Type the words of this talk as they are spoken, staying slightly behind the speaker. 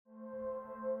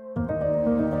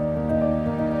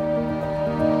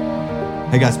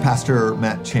Hey guys, Pastor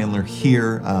Matt Chandler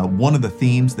here. One of the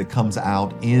themes that comes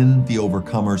out in The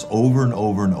Overcomers over and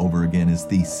over and over again is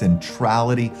the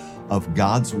centrality of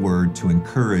God's Word to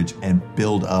encourage and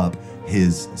build up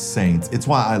His saints. It's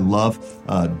why I love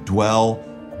Dwell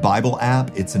Bible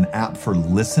app. It's an app for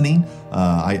listening.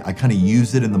 I kind of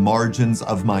use it in the margins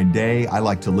of my day. I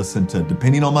like to listen to,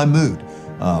 depending on my mood,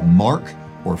 Mark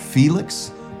or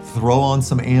Felix. Throw on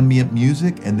some ambient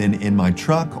music, and then in my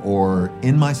truck or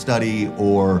in my study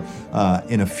or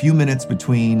in a few minutes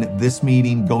between this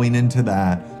meeting going into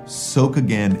that, soak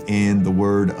again in the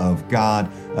Word of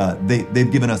God.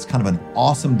 They've given us kind of an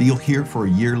awesome deal here for a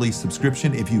yearly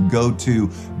subscription. If you go to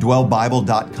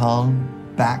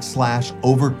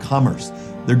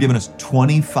dwellbible.com/overcomers, they're giving us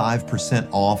 25%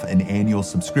 off an annual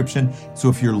subscription. So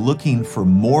if you're looking for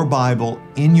more Bible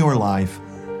in your life,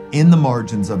 in the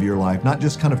margins of your life, not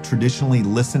just kind of traditionally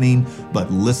listening,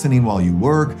 but listening while you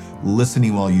work,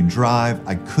 listening while you drive,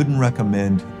 I couldn't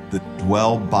recommend the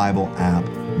Dwell Bible app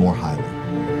more highly.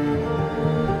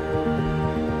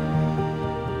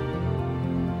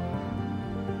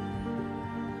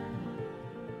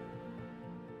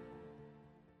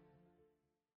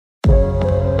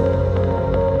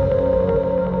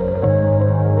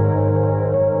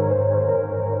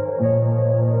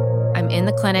 I'm in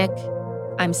the clinic.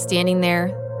 I'm standing there.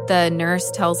 The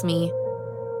nurse tells me,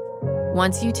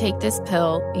 once you take this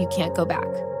pill, you can't go back.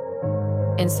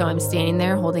 And so I'm standing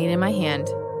there holding it in my hand,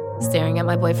 staring at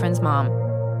my boyfriend's mom,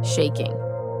 shaking.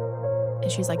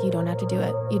 And she's like, you don't have to do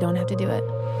it. You don't have to do it.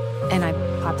 And I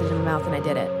popped it in my mouth and I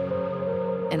did it.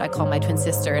 And I called my twin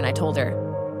sister and I told her,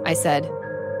 I said,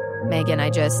 Megan,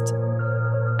 I'm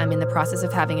in the process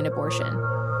of having an abortion.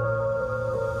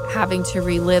 Having to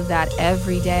relive that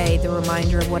every day, the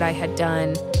reminder of what I had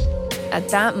done. At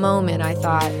that moment, I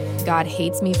thought, God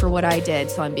hates me for what I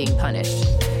did, so I'm being punished.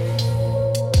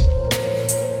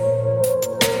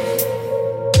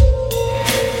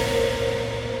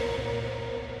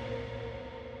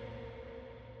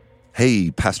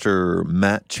 Hey, Pastor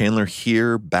Matt Chandler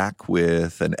here, back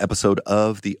with an episode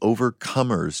of The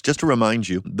Overcomers. Just to remind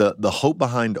you, the hope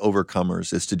behind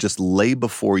Overcomers is to just lay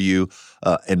before you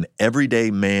an everyday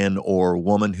man or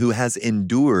woman who has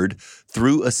endured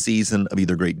through a season of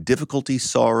either great difficulty,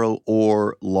 sorrow,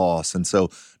 or loss. And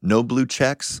so no blue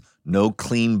checks, no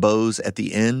clean bows at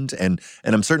the end. And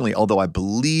I'm certainly, although I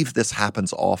believe this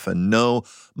happens often, no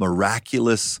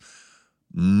miraculous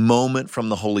moment from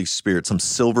the Holy Spirit, some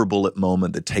silver bullet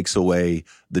moment that takes away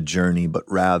the journey, but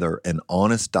rather an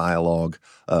honest dialogue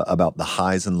about the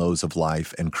highs and lows of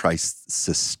life and Christ's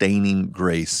sustaining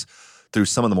grace through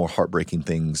some of the more heartbreaking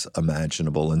things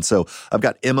imaginable. And so I've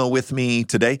got Emma with me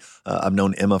today. I've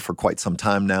known Emma for quite some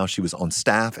time now. She was on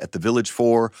staff at the Village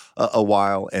for a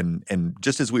while. And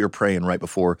just as we were praying right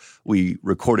before we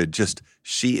recorded,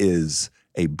 she is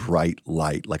a bright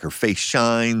light. Like, her face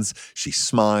shines, she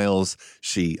smiles,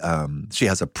 she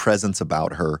has a presence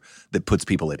about her that puts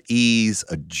people at ease,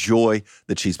 a joy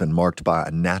that she's been marked by,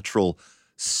 a natural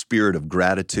spirit of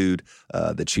gratitude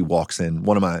that she walks in.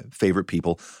 One of my favorite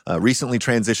people. Recently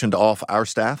transitioned off our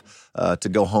staff to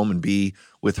go home and be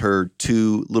with her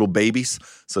two little babies.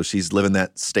 So she's living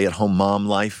that stay-at-home mom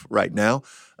life right now.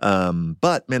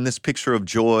 But man, this picture of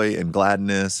joy and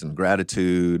gladness and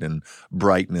gratitude and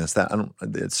brightness,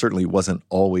 it certainly wasn't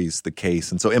always the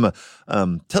case. And so Emma,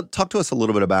 talk to us a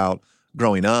little bit about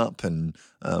growing up and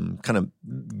kind of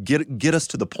get us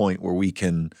to the point where we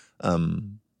can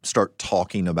start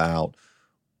talking about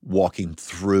walking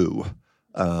through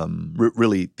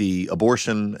really the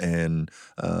abortion and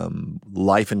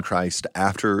life in Christ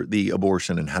after the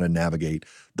abortion and how to navigate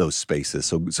those spaces.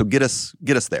 So get us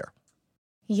there.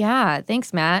 Yeah,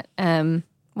 thanks, Matt.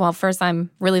 Well, first,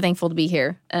 I'm really thankful to be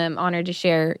here. I'm honored to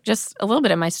share just a little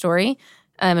bit of my story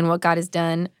and what God has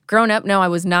done. Growing up, no, I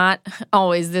was not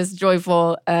always this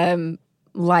joyful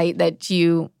light that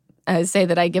you say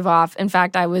that I give off. In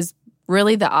fact, I was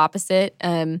really the opposite.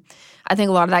 I think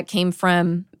a lot of that came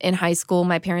from in high school.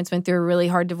 My parents went through a really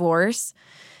hard divorce.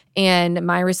 And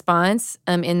my response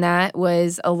in that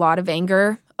was a lot of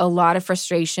anger, a lot of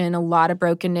frustration, a lot of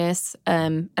brokenness.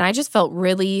 And I just felt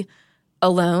really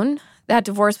alone. That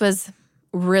divorce was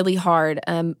really hard.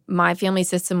 My family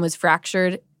system was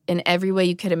fractured in every way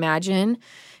you could imagine.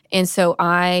 And so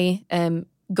I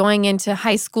going into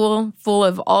high school full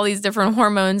of all these different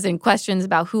hormones and questions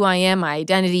about who I am, my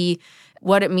identity,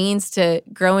 what it means to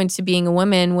grow into being a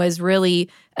woman was really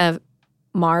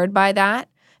marred by that.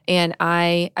 And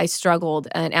I struggled,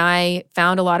 and I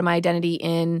found a lot of my identity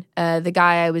in the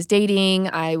guy I was dating.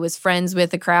 I was friends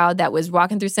with a crowd that was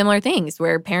walking through similar things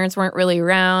where parents weren't really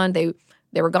around. They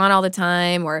they were gone all the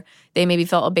time, or they maybe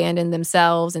felt abandoned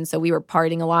themselves. And so we were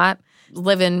partying a lot,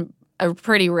 living a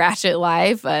pretty ratchet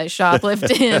life,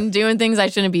 shoplifting, doing things I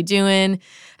shouldn't be doing.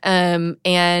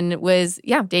 And was,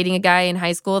 dating a guy in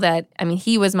high school that,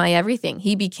 he was my everything.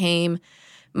 He became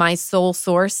my sole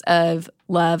source of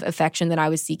love, affection that I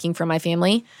was seeking from my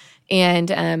family.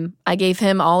 And I gave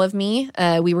him all of me.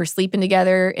 We were sleeping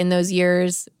together in those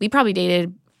years. We probably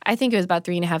dated, I think it was about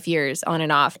 3.5 years on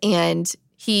and off. And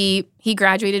he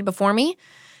graduated before me.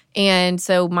 And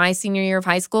so my senior year of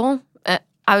high school,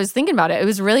 I was thinking about it. It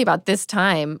was really about this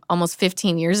time, almost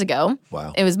 15 years ago.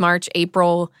 Wow. It was March,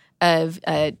 April of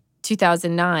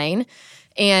 2009.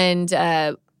 And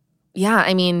I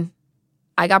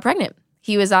got pregnant.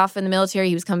 He was off in the military.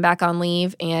 He was coming back on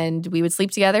leave, and we would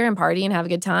sleep together and party and have a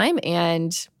good time.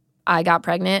 And I got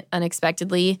pregnant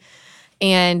unexpectedly.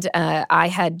 And I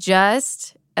had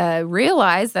just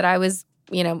realized that I was,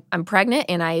 I'm pregnant,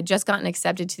 and I had just gotten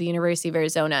accepted to the University of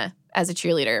Arizona as a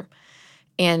cheerleader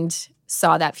and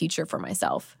saw that future for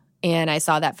myself. And I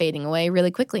saw that fading away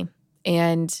really quickly.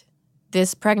 And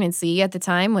this pregnancy at the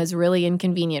time was really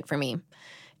inconvenient for me.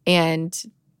 And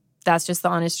that's just the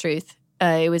honest truth.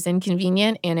 It was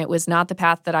inconvenient, and it was not the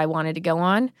path that I wanted to go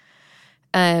on.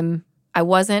 I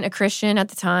wasn't a Christian at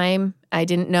the time. I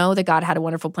didn't know that God had a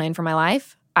wonderful plan for my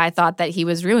life. I thought that he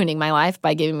was ruining my life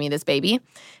by giving me this baby,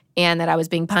 and that I was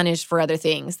being punished for other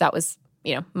things. That was,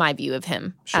 my view of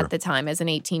him at the time as an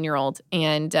 18-year-old.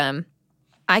 And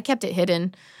I kept it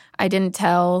hidden. I didn't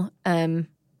tell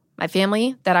my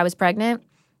family that I was pregnant.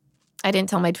 I didn't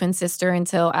tell my twin sister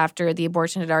until after the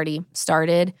abortion had already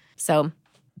started. So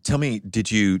tell me,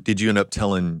 did you end up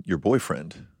telling your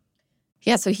boyfriend?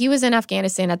 Yeah, so he was in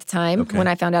Afghanistan at the time when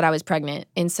I found out I was pregnant.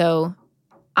 And so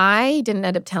I didn't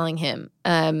end up telling him.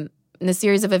 In the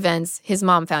series of events, his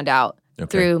mom found out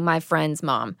through my friend's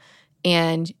mom.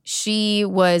 And she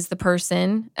was the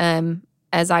person,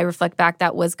 as I reflect back,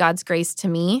 that was God's grace to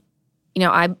me.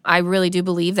 I really do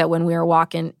believe that when we were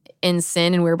walking in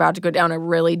sin and we were about to go down a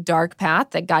really dark path,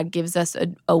 that God gives us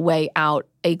a way out,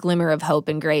 a glimmer of hope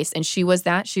and grace. And she was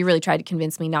that. She really tried to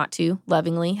convince me not to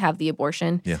lovingly have the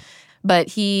abortion. Yeah. But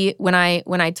when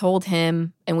I told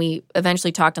him, and we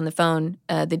eventually talked on the phone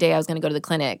the day I was going to go to the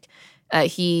clinic,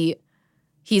 he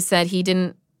said he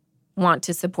didn't want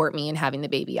to support me in having the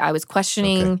baby. I was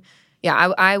questioning. Okay.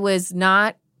 Yeah, I was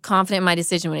not confident in my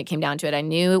decision when it came down to it. I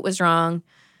knew it was wrong.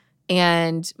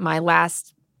 And my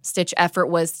last stitch effort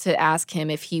was to ask him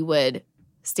if he would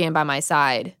stand by my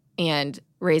side and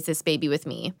raise this baby with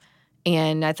me.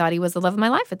 And I thought he was the love of my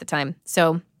life at the time.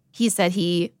 So he said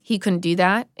he couldn't do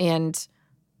that. And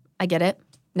I get it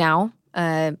now.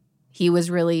 He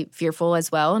was really fearful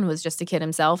as well and was just a kid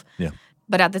himself. Yeah.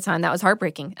 But at the time, that was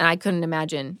heartbreaking. And I couldn't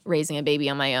imagine raising a baby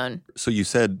on my own. So you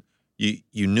said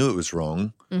you knew it was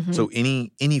wrong. Mm-hmm. So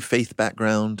any faith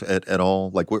background at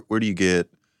all? Like where do you get,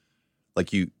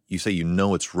 like you say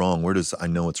it's wrong. Where does I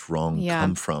know it's wrong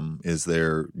come from? Is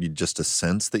there just a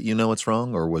sense that you know it's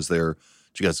wrong? Or did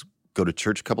you guys go to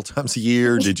church a couple times a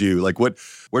year? Did you,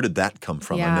 where did that come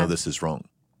from? Yeah. I know this is wrong.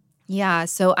 Yeah,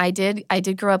 so I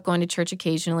did grow up going to church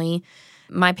occasionally.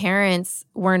 My parents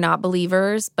were not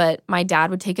believers, but my dad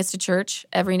would take us to church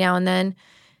every now and then.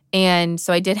 And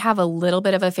so I did have a little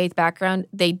bit of a faith background.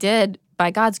 They did,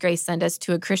 by God's grace, send us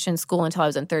to a Christian school until I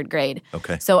was in 3rd grade.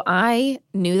 Okay. So I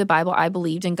knew the Bible. I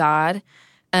believed in God.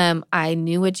 I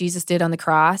knew what Jesus did on the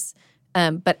cross.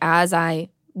 But as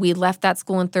we left that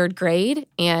school in 3rd grade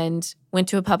and went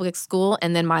to a public school,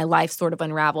 and then my life sort of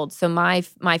unraveled. So my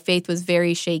faith was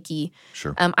very shaky.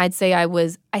 Sure. I'd say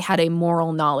I had a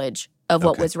moral knowledge of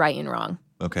what was right and wrong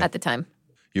at the time.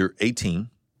 You're 18.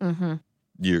 Mm-hmm.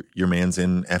 Your man's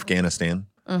in Afghanistan.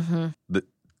 Mm-hmm. That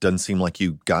doesn't seem like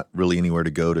you got really anywhere to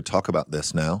go to talk about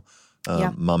this now.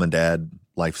 Mom and dad,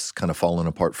 life's kind of fallen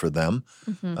apart for them.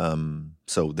 Mm-hmm.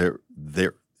 So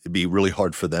it'd be really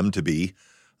hard for them to be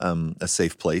a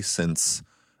safe place and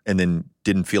then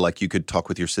didn't feel like you could talk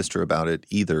with your sister about it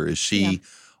either. Is she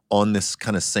on this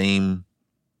kind of same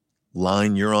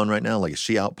line you're on right now? Like, is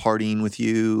she out partying with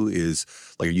you?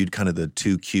 Are you kind of the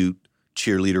two cute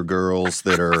cheerleader girls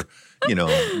that are,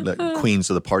 the queens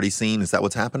of the party scene? Is that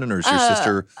what's happening? Or is your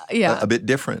sister a bit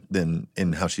different than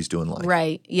in how she's doing life?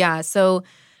 Right. Yeah. So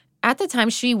at the time,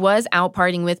 she was out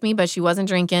partying with me, but she wasn't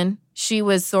drinking. She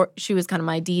was kind of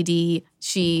my DD.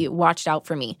 She watched out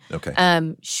for me.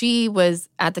 Okay. She was,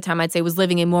 at the time, I'd say, was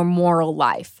living a more moral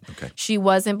life. Okay. She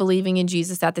wasn't believing in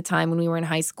Jesus at the time when we were in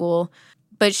high school.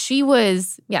 But she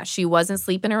wasn't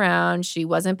sleeping around. She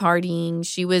wasn't partying.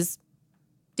 She was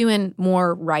doing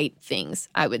more right things,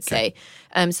 I would say.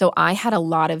 So I had a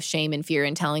lot of shame and fear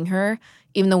in telling her,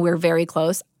 even though we were very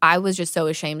close, I was just so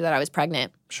ashamed that I was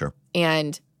pregnant. Sure.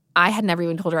 And I had never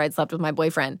even told her I'd slept with my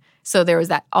boyfriend. So there was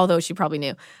that, although she probably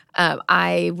knew.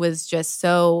 I was just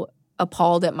so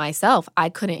appalled at myself. I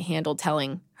couldn't handle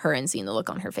telling her and seeing the look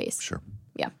on her face. Sure.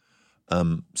 Yeah.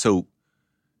 So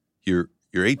you're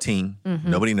 18. Mm-hmm.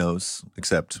 Nobody knows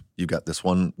except you've got this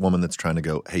one woman that's trying to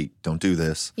go, hey, don't do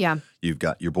this. Yeah. You've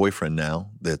got your boyfriend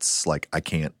now that's like, I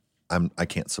can't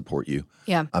support you.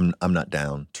 Yeah. I'm not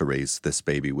down to raise this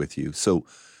baby with you. So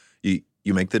you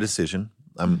make the decision.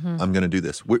 I'm going to do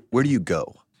this. Where do you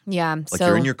go? Yeah. Like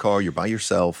you're in your car, you're by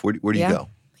yourself. Where do you go?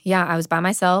 Yeah, I was by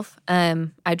myself.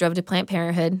 I drove to Planned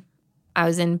Parenthood. I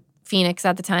was in Phoenix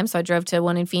at the time, so I drove to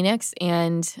one in Phoenix,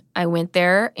 and I went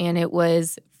there, and it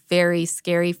was very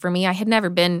scary for me. I had never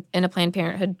been in a Planned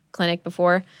Parenthood clinic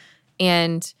before,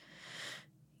 and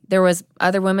there was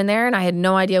other women there, and I had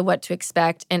no idea what to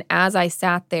expect. And as I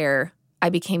sat there, I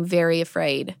became very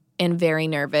afraid and very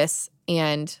nervous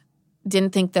and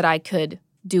didn't think that I could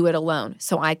do it alone.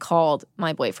 So I called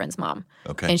my boyfriend's mom,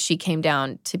 and she came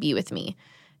down to be with me.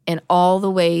 And all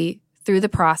the way through the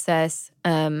process,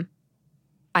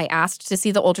 I asked to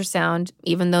see the ultrasound,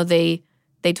 even though they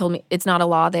told me it's not a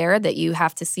law there that you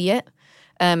have to see it,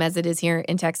 as it is here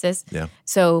in Texas. Yeah.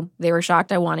 So they were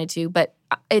shocked I wanted to, but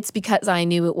it's because I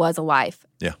knew it was a life.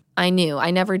 Yeah. I knew.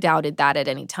 I never doubted that at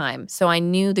any time. So I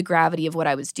knew the gravity of what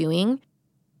I was doing,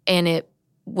 and it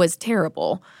was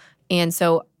terrible. And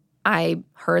so I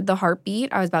heard the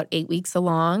heartbeat. I was about 8 weeks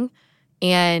along,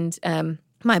 and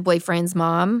my boyfriend's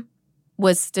mom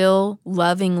was still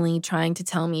lovingly trying to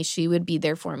tell me she would be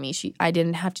there for me. I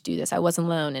didn't have to do this. I wasn't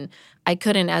alone. And I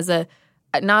couldn't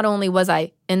not only was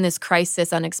I in this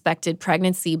crisis, unexpected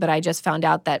pregnancy, but I just found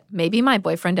out that maybe my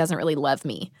boyfriend doesn't really love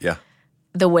me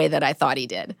the way that I thought he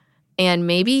did. And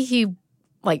maybe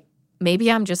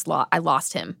maybe I'm just I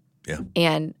lost him. Yeah.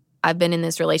 And I've been in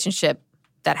this relationship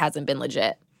that hasn't been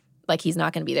legit. Like, he's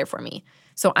not going to be there for me.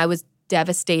 So I was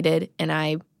devastated, and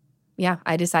I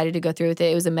decided to go through with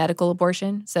it. It was a medical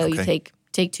abortion. So you take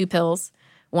 2 pills,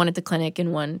 one at the clinic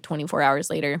and one 24 hours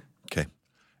later. Okay.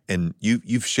 And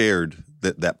you've shared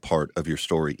that part of your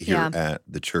story here at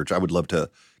the church. I would love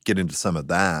to get into some of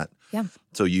that. Yeah.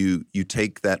 So you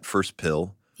take that first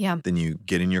pill. Yeah. Then you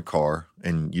get in your car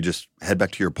and you just head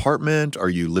back to your apartment. Are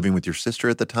you living with your sister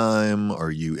at the time?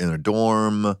 Are you in a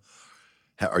dorm?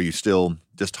 Are you still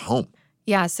just home?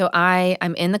 Yeah. So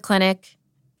I'm in the clinic.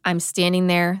 I'm standing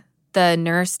there. The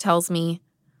nurse tells me,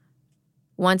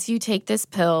 once you take this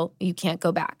pill, you can't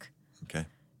go back. Okay.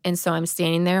 And so I'm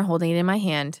standing there holding it in my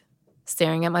hand,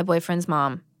 staring at my boyfriend's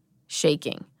mom,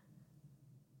 shaking,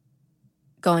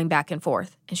 going back and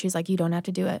forth. And she's like, you don't have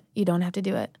to do it. You don't have to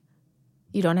do it.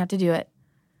 You don't have to do it.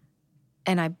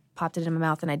 And I popped it in my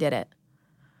mouth and I did it.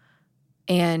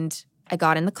 And I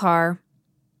got in the car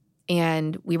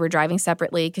and we were driving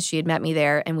separately because she had met me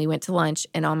there, and we went to lunch.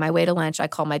 And on my way to lunch, I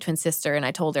called my twin sister and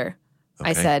I told her,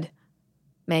 I said,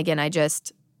 Megan, I'm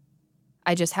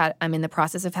in the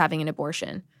process of having an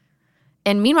abortion.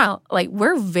 And meanwhile,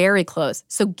 we're very close.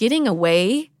 So getting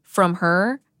away from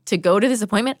her to go to this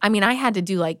appointment, I mean, I had to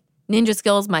do ninja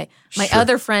skills. My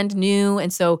other friend knew.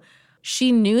 And so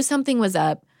she knew something was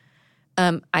up.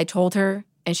 I told her,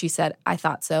 and she said, I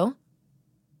thought so.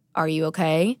 Are you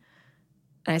okay?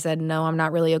 And I said, no, I'm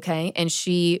not really okay. And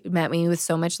she met me with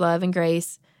so much love and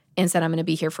grace and said, I'm going to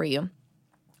be here for you.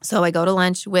 So I go to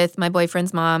lunch with my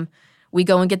boyfriend's mom. We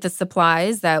go and get the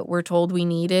supplies that we're told we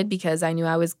needed because I knew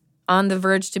I was on the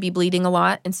verge to be bleeding a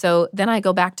lot. And so then I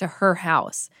go back to her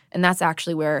house, and that's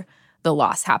actually where the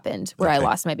loss happened, where I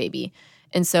lost my baby.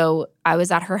 And so I was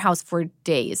at her house for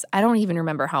days. I don't even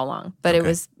remember how long, but it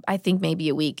was, I think, maybe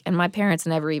a week. And my parents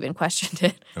never even questioned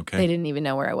it. Okay. They didn't even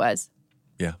know where I was.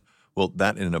 Yeah. Well,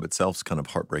 that in and of itself is kind of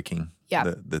heartbreaking. Yeah.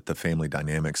 That the family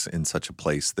dynamics in such a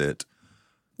place that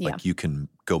you can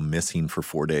go missing for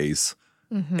 4 days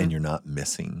and you're not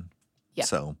missing. Yeah.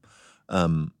 So,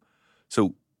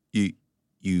 so you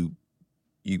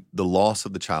the loss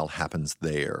of the child happens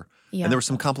there. Yeah. And there were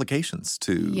some complications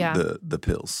to the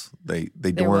pills. They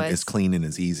weren't as clean and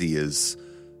as easy as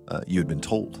you had been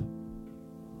told.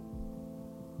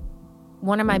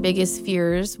 One of my biggest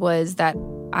fears was that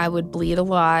I would bleed a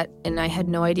lot, and I had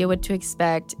no idea what to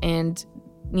expect. And,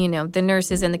 the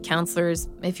nurses and the counselors,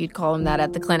 if you'd call them that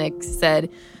at the clinic, said,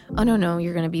 oh, no,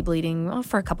 you're going to be bleeding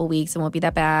for a couple weeks. It won't be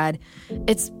that bad.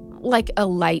 It's like a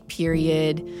light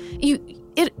period.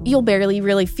 You'll barely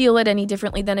really feel it any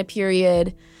differently than a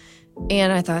period.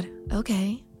 And I thought,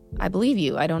 okay, I believe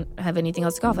you. I don't have anything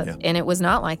else to go off of. Yeah. And it was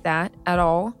not like that at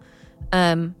all.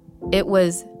 It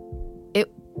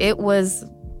was,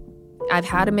 I've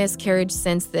had a miscarriage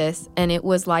since this, and it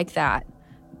was like that.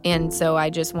 And so I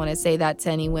just want to say that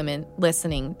to any women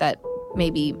listening that may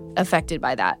be affected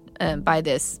by that, by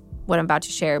this, what I'm about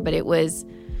to share. But it was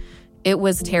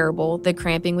terrible. The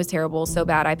cramping was terrible, so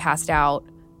bad I passed out.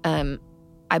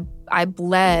 I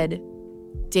bled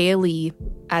daily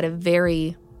at a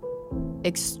very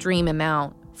extreme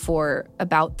amount for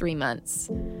about 3 months.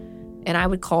 And I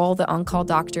would call the on-call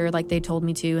doctor like they told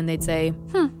me to, and they'd say,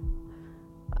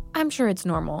 I'm sure it's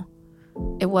normal.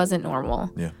 It wasn't normal.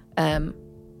 Yeah.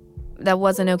 That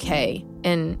wasn't okay.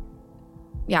 And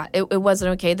yeah, it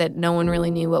wasn't okay that no one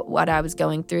really knew what I was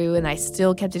going through, and I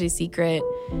still kept it a secret.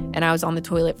 And I was on the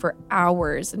toilet for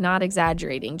hours, not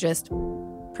exaggerating, just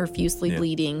profusely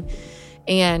bleeding.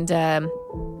 And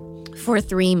for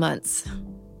 3 months.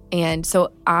 And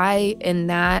so I, in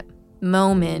that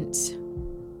moment,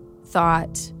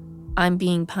 thought, I'm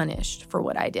being punished for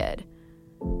what I did.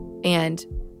 And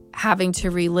having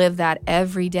to relive that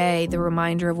every day, the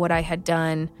reminder of what I had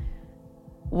done,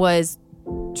 was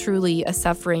truly a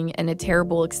suffering and a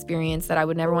terrible experience that I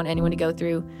would never want anyone to go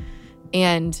through.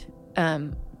 And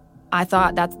I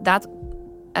thought that's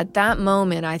at that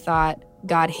moment, I thought,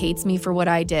 God hates me for what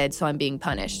I did, so I'm being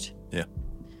punished. Yeah.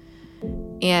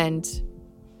 And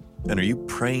are you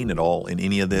praying at all in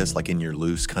any of this, like in your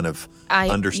loose kind of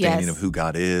understanding of who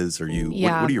God is? Or you,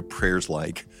 what are your prayers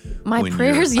like? My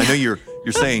prayers, I know you're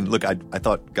saying, look, I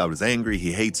thought God was angry.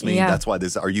 He hates me. That's why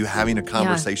this. Are you having a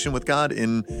conversation with God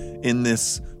in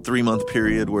this 3-month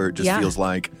period where it just feels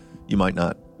like you might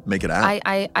not make it out?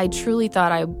 I truly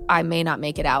thought I may not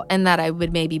make it out, and that I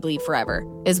would maybe bleed forever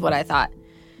is what I thought.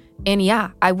 And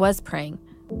I was praying.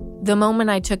 The moment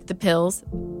I took the pills,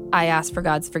 I asked for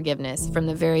God's forgiveness from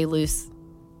the very loose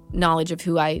knowledge of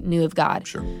who I knew of God.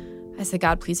 Sure. I said,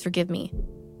 God, please forgive me.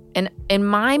 And in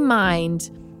my mind,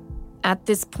 at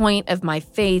this point of my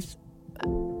faith,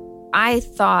 I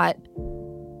thought,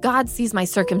 God sees my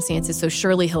circumstances, so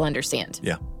surely he'll understand.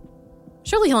 Yeah.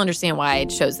 Surely he'll understand why I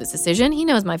chose this decision. He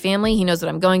knows my family. He knows what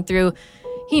I'm going through.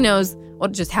 He knows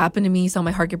what just happened to me. He saw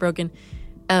my heart get broken.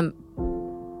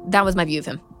 That was my view of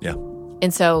him. Yeah.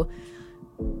 And so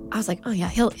I was like, oh yeah,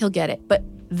 he'll get it. But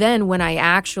then when I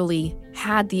actually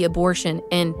had the abortion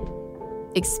and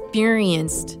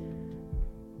experienced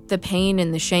the pain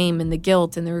and the shame and the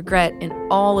guilt and the regret and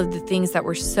all of the things that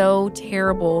were so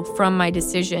terrible from my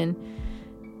decision,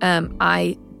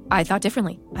 I thought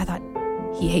differently. I thought,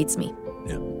 he hates me.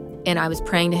 Yeah. And I was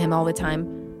praying to him all the time,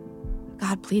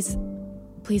 God, please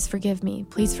forgive me.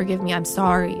 Please forgive me. I'm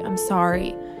sorry. I'm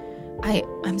sorry.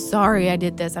 I'm sorry I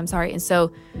did this. I'm sorry. And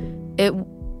so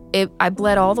I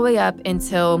bled all the way up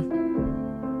until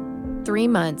 3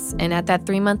 months. And at that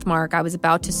 3-month mark, I was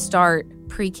about to start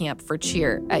pre-camp for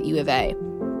cheer at U of A.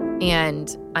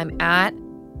 And I'm at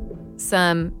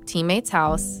some teammate's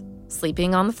house,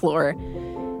 sleeping on the floor.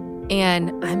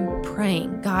 And I'm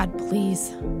praying, God,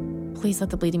 please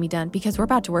let the bleeding be done. Because we're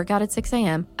about to work out at 6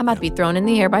 a.m. I'm about to be thrown in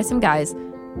the air by some guys.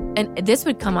 And this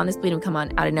bleeding would come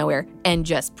on out of nowhere and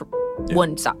just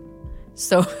wouldn't stop.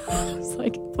 So I was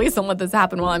like, please don't let this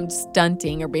happen while I'm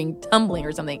stunting or tumbling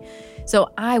or something. So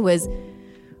I was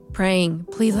praying,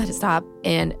 please let it stop.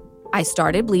 And I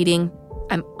started bleeding.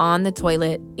 I'm on the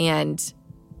toilet and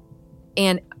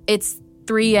it's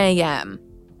 3 a.m.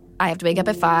 I have to wake up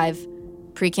at 5.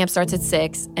 Pre-camp starts at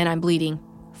 6 and I'm bleeding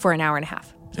for an hour and a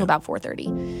half till about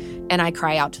 4:30. And I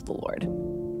cry out to the Lord,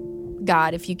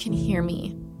 God, if you can hear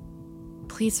me,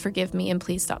 please forgive me and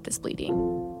please stop this bleeding.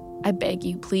 I beg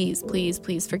you, please, please,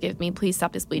 please forgive me. Please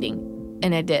stop this bleeding.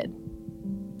 And I did.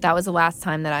 That was the last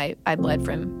time that I bled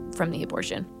from the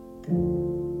abortion.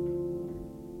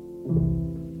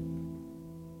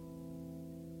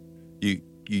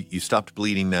 You stopped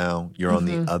bleeding now. You're on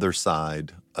the other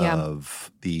side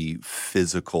of the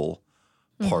physical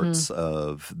parts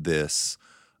of this.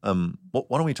 Why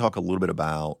don't we talk a little bit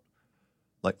about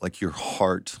like your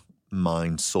heart,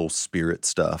 mind, soul, spirit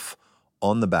stuff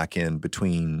on the back end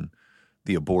between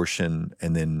the abortion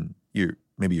and then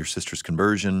maybe your sister's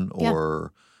conversion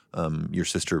or your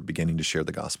sister beginning to share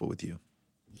the gospel with you?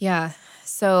 Yeah.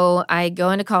 So I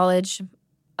go into college,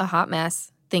 a hot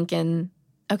mess, thinking,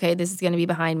 okay, this is going to be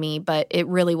behind me, but it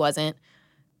really wasn't.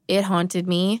 It haunted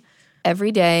me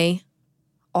every day,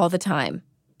 all the time.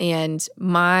 And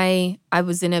I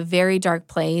was in a very dark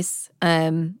place.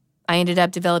 I ended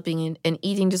up developing an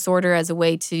eating disorder as a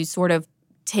way to sort of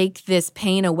take this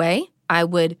pain away. I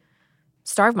would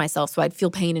starve myself so I'd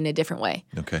feel pain in a different way.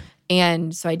 Okay.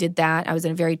 And so I did that. I was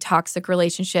in a very toxic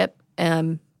relationship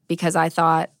because I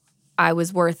thought I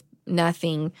was worth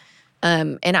nothing.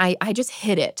 And I just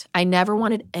hid it. I never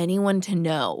wanted anyone to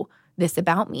know this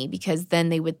about me because then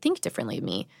they would think differently of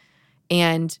me.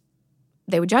 And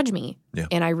they would judge me. Yeah.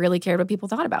 And I really cared what people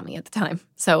thought about me at the time.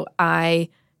 So I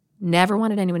never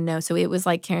wanted anyone to know. So it was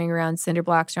like carrying around cinder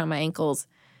blocks around my ankles.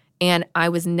 And I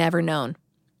was never known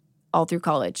all through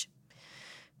college,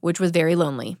 which was very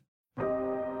lonely.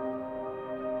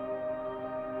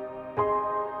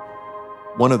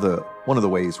 One of the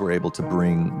ways we're able to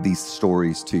bring these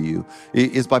stories to you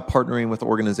is by partnering with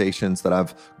organizations that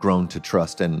I've grown to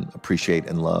trust and appreciate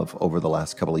and love over the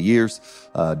last couple of years.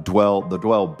 The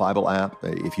Dwell Bible app,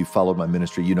 if you followed my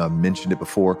ministry, you know I've mentioned it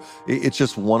before. It's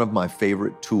just one of my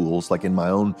favorite tools, like in my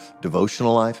own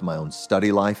devotional life, in my own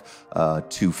study life,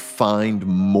 to find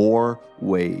more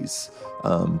ways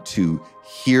to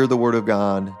hear the Word of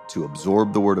God, to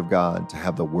absorb the Word of God, to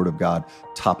have the Word of God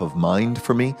top of mind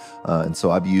for me. And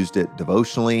so I've used it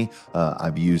devotionally.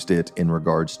 I've used it in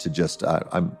regards to just,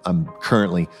 I'm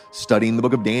currently studying the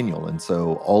book of Daniel. And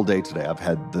so all day today, I've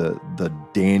had the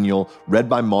Daniel read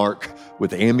by Mark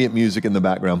with ambient music in the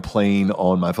background playing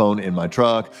on my phone in my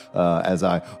truck as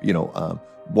I,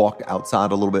 walked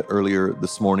outside a little bit earlier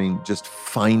this morning, just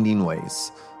finding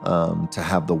ways to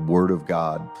have the Word of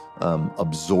God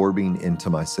absorbing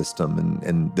into my system,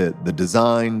 and the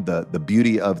design, the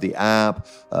beauty of the app,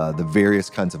 the various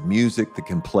kinds of music that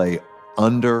can play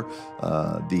under,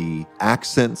 the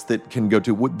accents that can go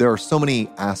to. There are so many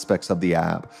aspects of the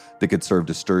app that could serve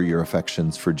to stir your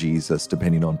affections for Jesus,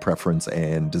 depending on preference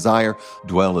and desire.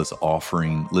 Dwell is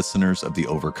offering listeners of The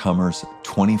Overcomers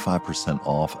 25%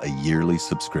 off a yearly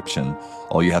subscription.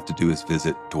 All you have to do is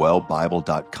visit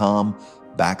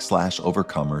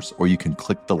dwellbible.com/overcomers, or you can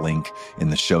click the link in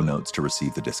the show notes to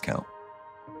receive the discount.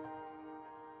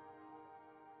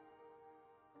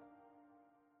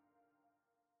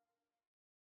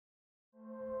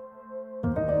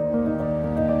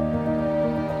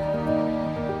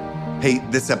 Hey,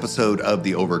 this episode of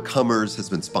The Overcomers has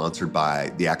been sponsored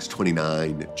by the Acts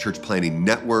 29 Church Planting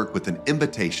Network with an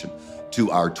invitation to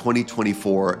our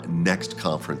 2024 Next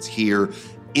Conference here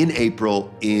in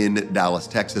April in Dallas,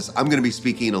 Texas. I'm going to be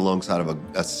speaking alongside of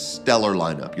a stellar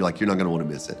lineup. You're not going to want to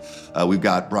miss it. We've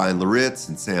got Brian Laritz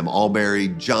and Sam Alberry,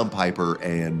 John Piper,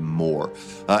 and more.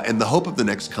 And the hope of the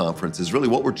Next Conference is really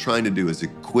what we're trying to do is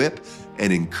equip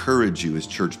and encourage you as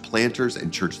church planters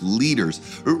and church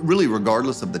leaders, really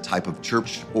regardless of the type of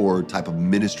church or type of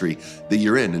ministry that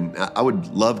you're in. And I would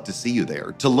love to see you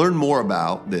there. To learn more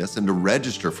about this and to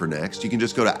register for Next, you can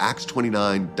just go to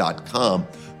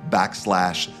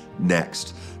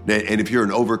acts29.com/next. And if you're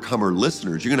an Overcomer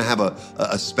listener, you're going to have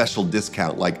a special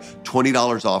discount, like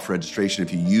 $20 off registration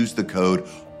if you use the code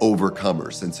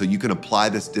Overcomers. And so you can apply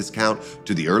this discount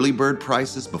to the early bird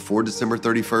prices before December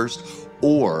 31st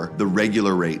or the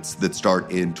regular rates that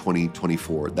start in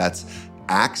 2024. That's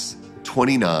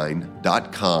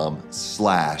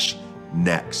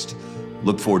acts29.com/next.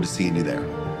 Look forward to seeing you there.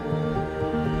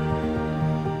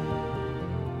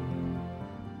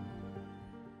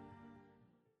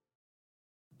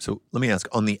 So let me ask,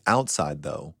 on the outside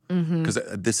though, because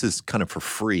this is kind of for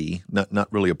free,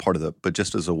 not really a part of but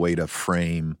just as a way to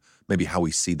frame maybe how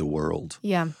we see the world.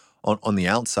 Yeah. On the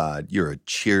outside, you're a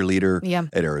cheerleader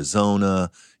at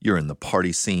Arizona. You're in the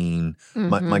party scene.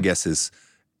 My guess is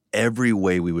every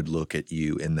way we would look at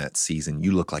you in that season,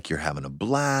 you look like you're having a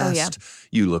blast. Oh,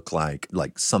 yeah. You look like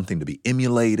something to be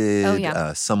emulated. Oh,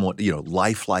 yeah. Somewhat,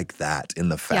 life like that in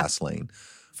the fast lane.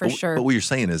 For sure. But what you're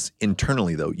saying is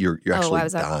internally though, you're actually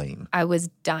dying. I was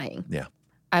dying. Yeah.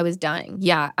 I was dying.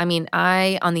 Yeah. I mean,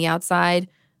 on the outside,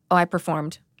 I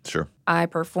performed. Sure. I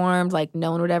performed like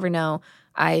no one would ever know.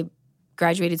 I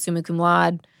graduated summa cum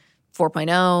laude,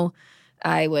 4.0.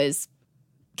 I was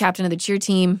captain of the cheer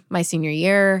team my senior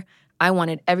year. I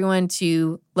wanted everyone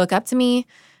to look up to me.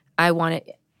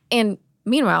 And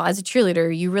meanwhile, as a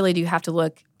cheerleader, you really do have to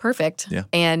look perfect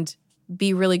and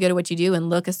be really good at what you do and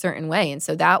look a certain way. And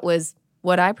so that was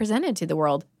what I presented to the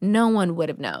world. No one would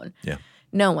have known. Yeah.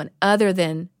 No one other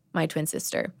than my twin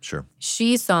sister. Sure.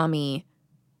 She saw me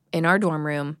in our dorm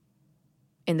room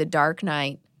in the dark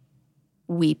night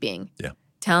weeping,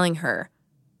 telling her,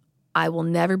 I will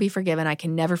never be forgiven. I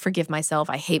can never forgive myself.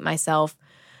 I hate myself.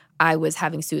 I was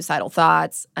having suicidal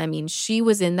thoughts. I mean, she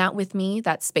was in that with me,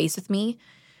 that space with me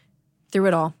through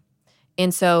it all.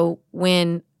 And so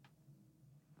when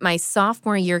my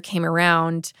sophomore year came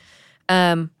around,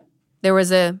 there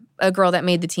was a girl that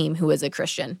made the team who was a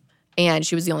Christian, and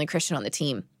she was the only Christian on the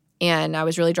team. And I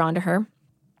was really drawn to her.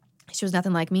 She was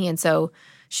nothing like me. And so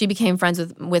she became friends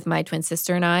with my twin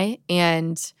sister and I.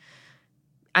 And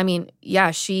I mean,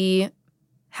 she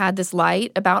had this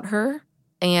light about her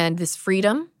and this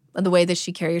freedom of the way that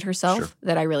she carried herself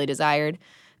that I really desired.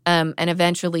 And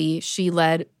eventually she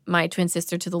led my twin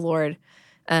sister to the Lord.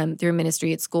 through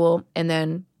ministry at school. And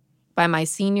then by my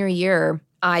senior year,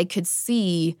 I could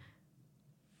see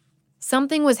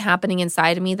something was happening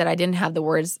inside of me that I didn't have the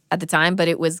words at the time, but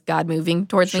it was God moving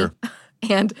towards me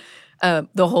and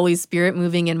the Holy Spirit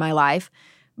moving in my life.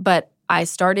 But I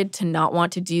started to not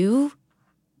want to do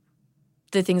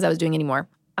the things I was doing anymore.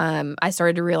 I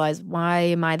started to realize, why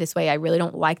am I this way? I really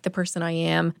don't like the person I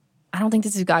am. I don't think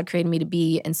this is who God created me to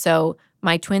be. And so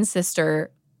my twin sister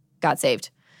got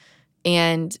saved,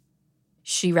 and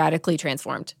she radically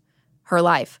transformed her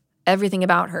life, everything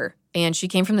about her. And she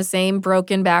came from the same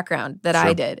broken background that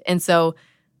I did. And so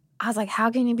I was like,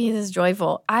 how can you be this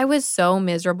joyful? I was so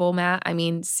miserable, Matt. I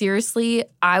mean, seriously,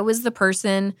 I was the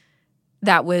person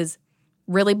that was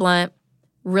really blunt,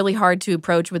 really hard to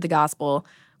approach with the gospel,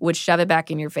 would shove it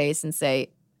back in your face and say,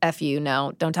 F you,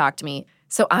 no, don't talk to me.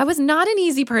 So I was not an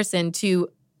easy person to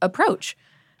approach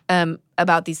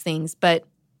about these things. But,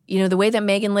 you know, the way that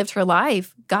Megan lived her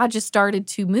life, God just started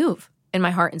to move in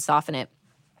my heart and soften it.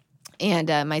 And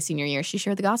my senior year, she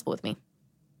shared the gospel with me.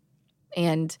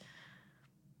 And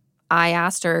I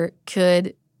asked her,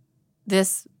 could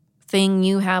this thing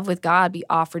you have with God be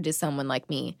offered to someone like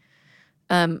me?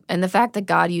 And the fact that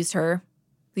God used her,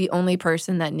 the only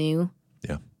person that knew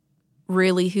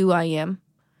really who I am,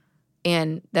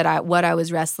 and that what I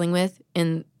was wrestling with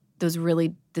in this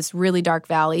really dark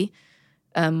valley,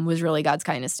 was really God's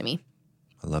kindness to me.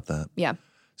 I love that. Yeah.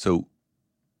 So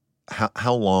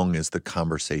how long is the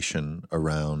conversation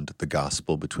around the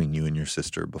gospel between you and your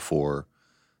sister before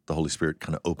the Holy Spirit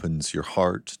kind of opens your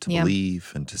heart to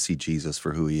believe and to see Jesus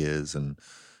for who he is and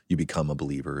you become a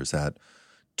believer? Is that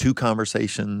 2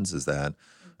 conversations? Is that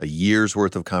a year's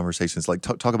worth of conversations? Like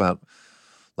talk about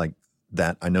like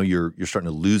that. I know you're starting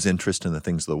to lose interest in the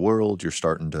things of the world. You're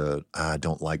starting to, I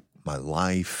don't like my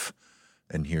life.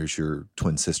 And here's your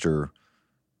twin sister,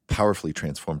 powerfully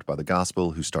transformed by the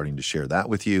gospel, who's starting to share that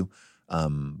with you.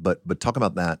 But talk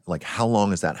about that. Like, how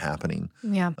long is that happening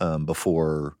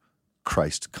before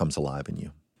Christ comes alive in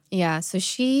you? Yeah. So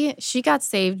she got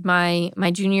saved my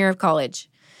junior year of college.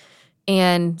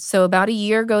 And so about a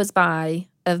year goes by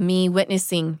of me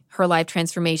witnessing her life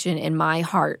transformation in my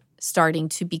heart, starting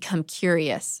to become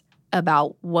curious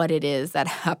about what it is that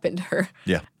happened to her.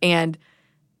 Yeah. And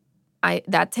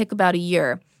that took about a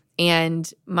year.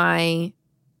 And my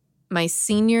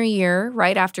senior year,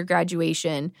 right after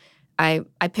graduation, I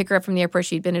pick her up from the airport.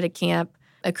 She'd been at a camp,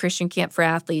 a Christian camp for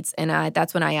athletes, and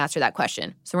that's when I asked her that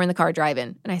question. So we're in the car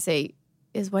driving, and I say,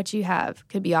 is what you have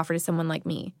could be offered to someone like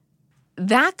me?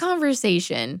 That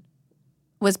conversation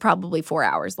was probably 4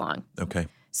 hours long. Okay.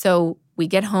 So we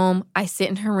get home, I sit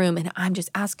in her room, and I'm just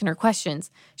asking her questions.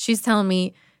 She's telling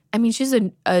me, I mean, she's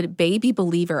a baby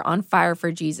believer on fire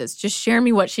for Jesus. Just sharing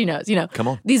me what she knows, you know, Come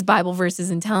on. These Bible verses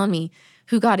and telling me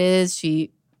who God is.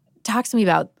 She talks to me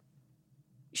about,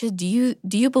 she said, do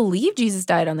you believe Jesus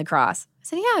died on the cross? I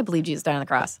said, yeah, I believe Jesus died on the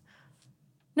cross.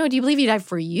 No, do you believe he died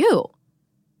for you?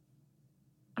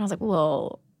 I was like,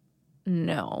 well,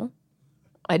 no,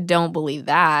 I don't believe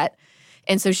that.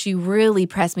 And so she really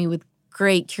pressed me with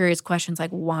great, curious questions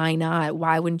like, why not?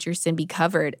 Why wouldn't your sin be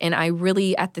covered? And I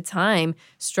really, at the time,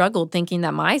 struggled thinking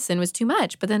that my sin was too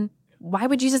much. But then why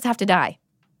would Jesus have to die?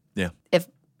 Yeah. If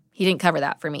he didn't cover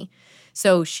that for me.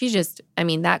 So she just, I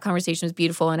mean, that conversation was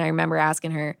beautiful. And I remember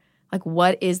asking her, like,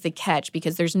 what is the catch?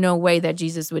 Because there's no way that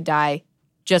Jesus would die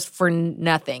just for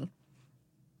nothing.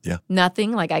 Yeah.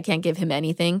 Nothing. Like, I can't give him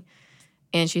anything.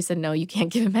 And she said, no, you can't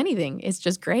give him anything. It's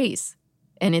just grace.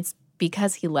 And it's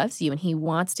because he loves you and he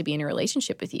wants to be in a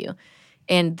relationship with you.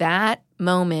 And that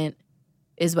moment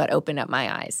is what opened up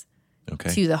my eyes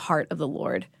to the heart of the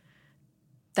Lord.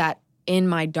 That in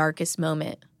my darkest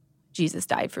moment, Jesus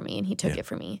died for me and he took it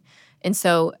for me. And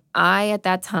so I, at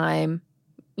that time,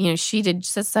 you know, she did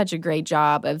such a great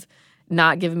job of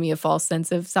not giving me a false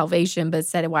sense of salvation, but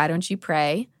said, why don't you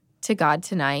pray to God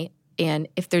tonight? And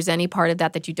if there's any part of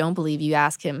that you don't believe, you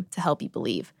ask him to help you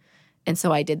believe. And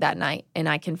so I did that night, and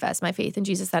I confessed my faith in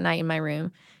Jesus that night in my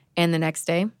room. And the next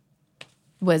day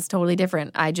was totally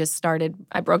different. I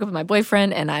broke up with my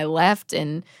boyfriend, and I left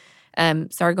and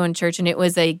started going to church. And it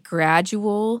was a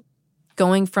gradual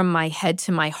going from my head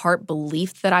to my heart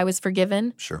belief that I was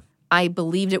forgiven. Sure. I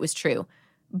believed it was true.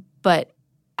 But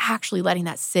actually letting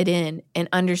that sit in and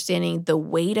understanding the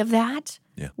weight of that,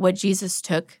 what Jesus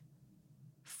took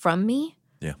from me,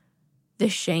 the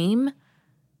shame,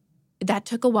 that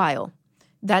took a while.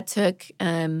 That took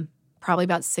probably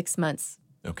about 6 months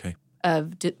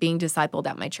of being discipled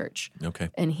at my church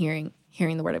and hearing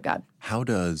the word of God.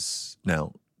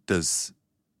 Does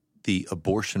the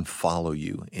abortion follow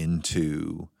you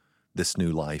into this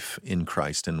new life in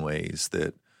Christ in ways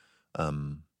that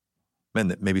man,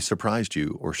 that maybe surprised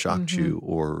you or shocked you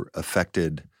or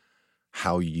affected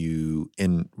how you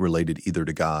related either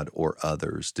to God or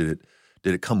others? Did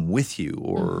it come with you,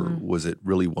 or was it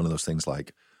really one of those things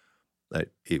like that?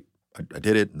 I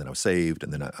did it, and then I was saved,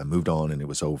 and then I moved on, and it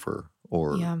was over.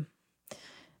 Or Yeah,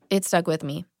 it stuck with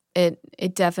me. It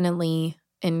definitely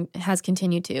and has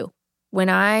continued to. When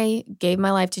I gave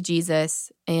my life to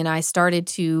Jesus and I started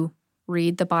to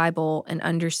read the Bible and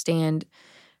understand,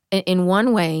 in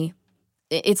one way,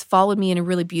 it's followed me in a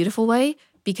really beautiful way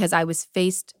because I was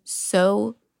faced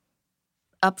so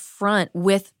upfront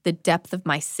with the depth of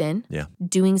my sin,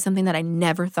 doing something that I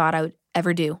never thought I would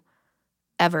ever do,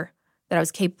 ever, that I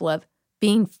was capable of,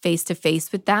 being face to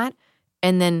face with that,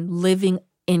 and then living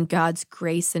in God's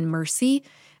grace and mercy.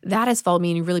 That has followed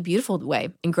me in a really beautiful way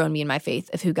and grown me in my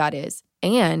faith of who God is.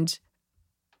 And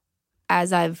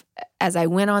as I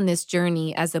went on this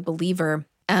journey as a believer,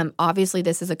 obviously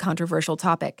this is a controversial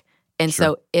topic. And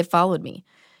so it followed me.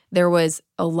 There was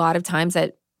a lot of times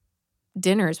at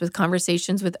dinners with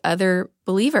conversations with other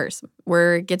believers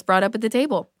where it gets brought up at the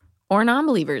table, or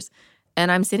non-believers.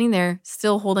 And I'm sitting there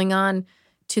still holding on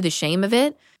to the shame of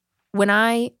it. When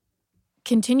I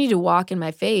continue to walk in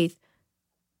my faith,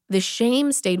 the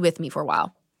shame stayed with me for a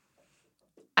while.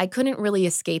 I couldn't really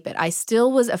escape it. I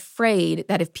still was afraid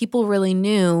that if people really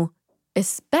knew,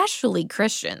 especially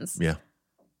Christians,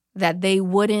 that they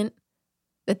wouldn't,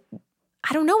 that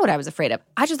I don't know what I was afraid of.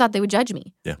 I just thought they would judge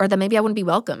me, or that maybe I wouldn't be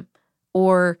welcome,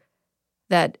 or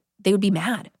that they would be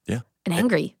mad and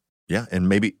angry. And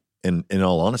maybe, in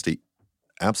all honesty,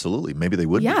 absolutely, maybe they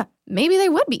would be. Maybe they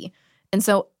would be. And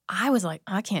so I was like,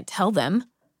 I can't tell them.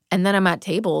 And then I'm at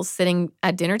tables, sitting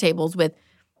at dinner tables with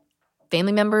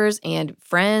family members and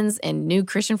friends and new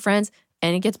Christian friends,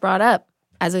 and it gets brought up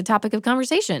as a topic of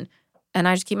conversation. And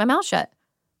I just keep my mouth shut.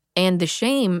 And the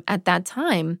shame at that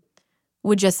time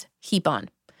would just heap on.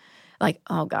 Like,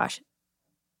 oh gosh,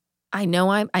 I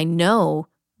know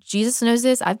Jesus knows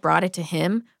this. I've brought it to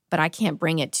him, but I can't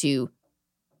bring it to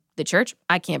the church.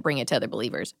 I can't bring it to other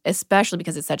believers, especially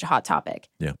because it's such a hot topic.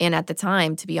 And at the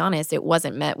time, to be honest, it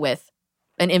wasn't met with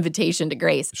an invitation to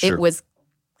grace. It was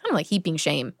kind of like heaping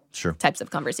shame types of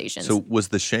conversations. So was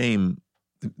the shame,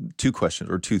 two questions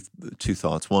or two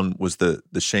thoughts. One was the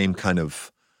shame kind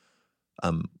of,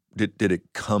 did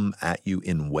it come at you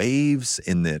in waves,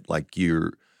 in that like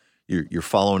you're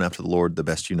following after the Lord the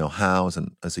best you know how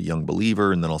as a young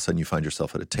believer, and then all of a sudden you find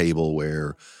yourself at a table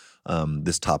where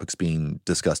this topic's being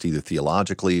discussed either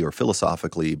theologically or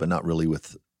philosophically, but not really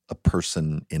with a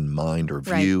person in mind or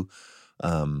view.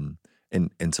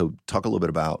 And so talk a little bit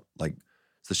about, like,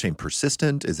 is the shame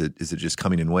persistent? Is it just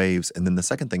coming in waves? And then the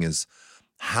second thing is,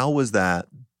 how was that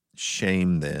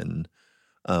shame then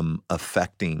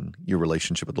affecting your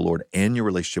relationship with the Lord and your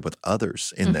relationship with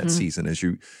others in that season? As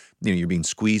you're being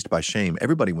squeezed by shame.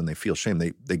 Everybody, when they feel shame,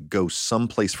 they go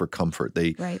someplace for comfort.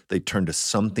 They turn to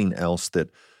something else that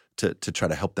to try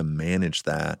to help them manage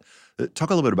that. Talk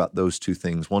a little bit about those two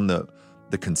things. One, the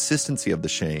consistency of the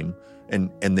shame,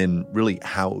 and then really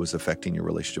how it was affecting your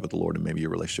relationship with the Lord and maybe your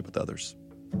relationship with others.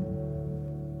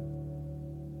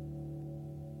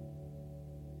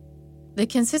 The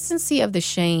consistency of the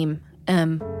shame,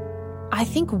 I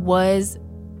think, was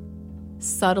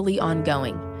subtly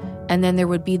ongoing. And then there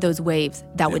would be those waves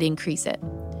that would increase it.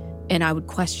 And I would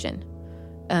question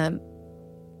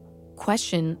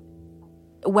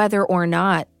whether or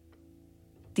not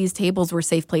these tables were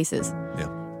safe places.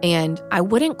 And I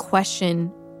wouldn't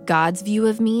question God's view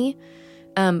of me,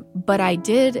 but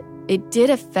it did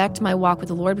affect my walk with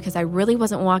the Lord because I really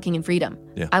wasn't walking in freedom.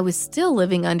 I was still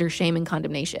living under shame and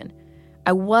condemnation.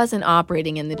 I wasn't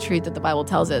operating in the truth that the Bible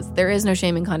tells us. There is no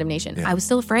shame and condemnation. I was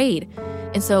still afraid.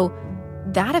 And so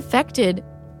that affected,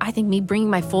 I think, me bringing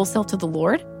my full self to the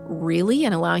Lord, really,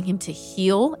 and allowing him to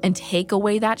heal and take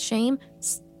away that shame,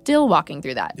 still walking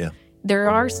through that. There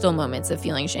are still moments of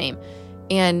feeling shame.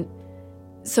 And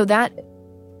so that,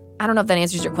 I don't know if that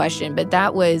answers your question, but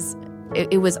that was,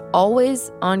 it was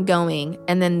always ongoing.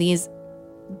 And then these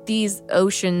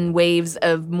ocean waves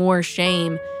of more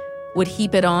shame would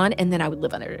heap it on, and then I would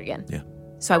live under it again.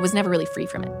 So I was never really free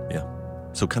from it.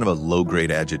 So kind of a low-grade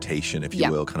agitation, if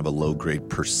you will, kind of a low-grade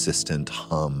persistent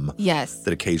hum.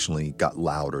 That occasionally got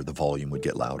louder, the volume would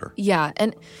get louder.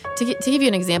 And to give you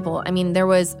an example, I mean, I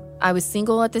was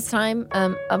single at this time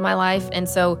of my life, and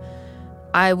so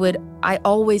I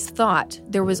always thought,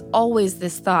 there was always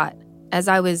this thought as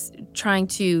I was trying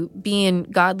to be in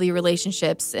godly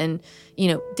relationships and,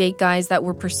 date guys that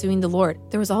were pursuing the Lord.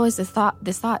 There was always this thought,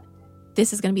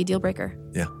 this is going to be a deal breaker.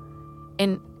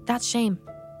 And that's shame.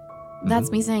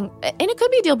 That's me saying, and it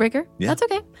could be a deal breaker. That's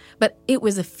okay. But it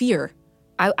was a fear.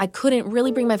 I couldn't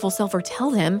really bring my full self or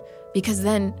tell them, because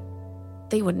then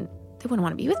they wouldn't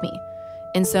want to be with me.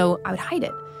 And so I would hide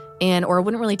it, or I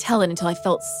wouldn't really tell it until I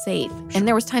felt safe. Sure. And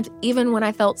there was times even when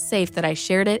I felt safe that I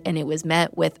shared it and it was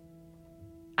met with,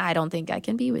 I don't think I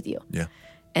can be with you. Yeah.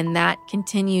 And that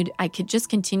continued. I could just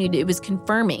continue. It was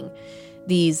confirming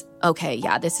these, okay,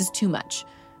 yeah, this is too much.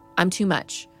 I'm too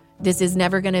much. This is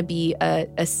never going to be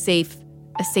a safe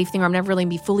thing, or I'm never really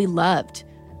going to be fully loved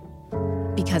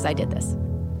because I did this.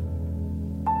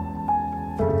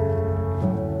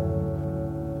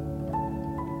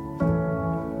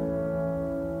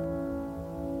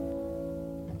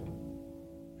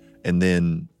 And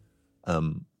then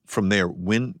from there,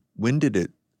 when did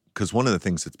it, because one of the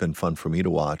things that's been fun for me to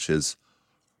watch is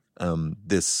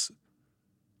this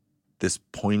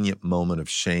poignant moment of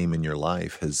shame in your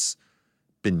life has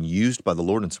been used by the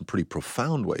Lord in some pretty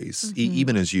profound ways.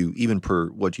 Mm-hmm. Even per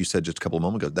what you said just a couple of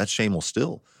moments ago, that shame will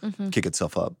still kick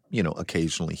itself up,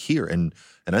 occasionally here. And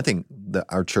I think that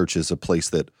our church is a place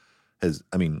that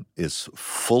is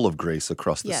full of grace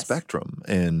across the spectrum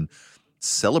and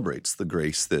celebrates the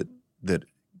grace that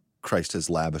Christ has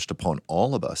lavished upon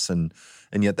all of us. And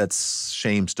yet that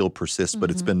shame still persists, but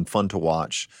it's been fun to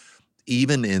watch,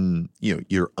 even in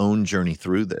your own journey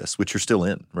through this, which you're still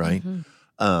in, right?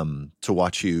 To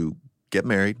watch you get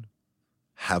married,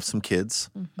 have some kids,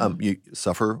 you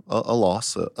suffer a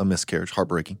loss, a miscarriage,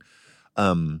 heartbreaking,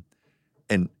 and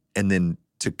then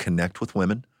to connect with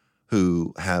women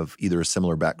who have either a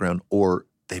similar background or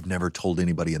they've never told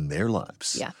anybody in their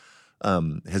lives. Yeah.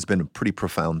 Has been a pretty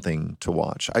profound thing to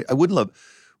watch.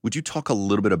 Would you talk a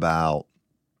little bit about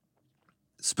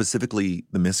specifically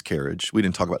the miscarriage? We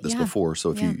didn't talk about this before,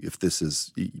 so if this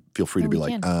is, feel free to be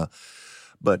like,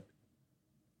 but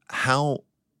how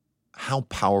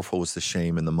powerful was the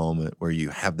shame in the moment where you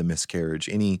have the miscarriage?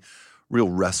 Any real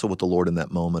wrestle with the Lord in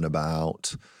that moment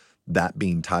about that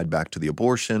being tied back to the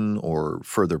abortion or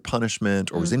further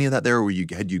punishment, or was any of that there, or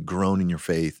had you grown in your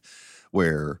faith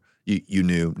where you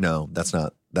knew, no, that's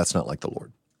not like the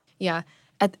Lord? Yeah.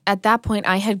 At that point,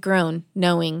 I had grown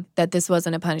knowing that this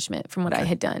wasn't a punishment from what I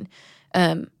had done.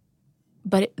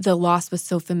 But the loss was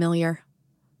so familiar.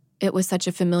 It was such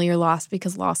a familiar loss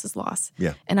because loss is loss.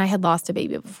 Yeah. And I had lost a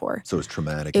baby before. So it was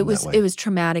traumatic It was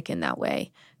traumatic in that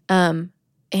way. And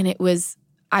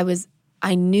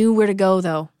I knew where to go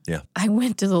though. Yeah. I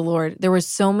went to the Lord. There were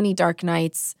so many dark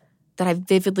nights that I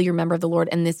vividly remember of the Lord,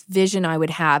 and this vision I would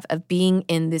have of being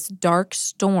in this dark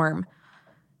storm,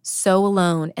 so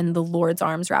alone, and the Lord's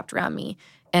arms wrapped around me.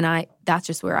 And that's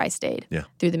just where I stayed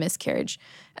through the miscarriage.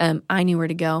 I knew where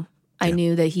to go. I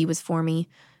knew that He was for me.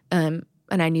 And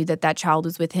I knew that child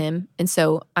was with Him. And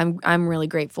so I'm really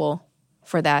grateful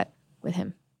for that with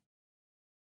Him.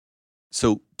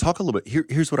 So talk a little bit.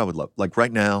 Here's what I would love. Like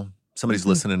right now, somebody's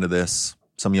listening to this.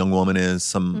 Some young woman is,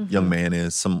 some young man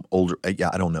is, some older, I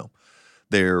don't know.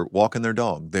 They're walking their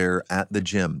dog. They're at the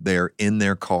gym. They're in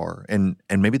their car. And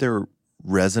maybe they're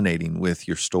resonating with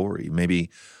your story. Maybe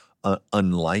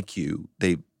unlike you,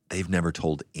 they've never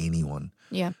told anyone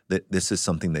that this is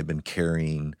something they've been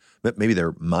carrying. But maybe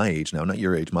they're my age now, not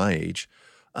your age, my age.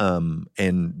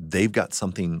 And they've got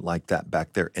something like that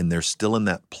back there. And they're still in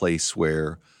that place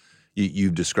where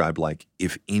you've described, like,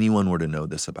 if anyone were to know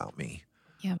this about me,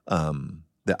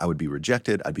 that I would be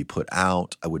rejected, I'd be put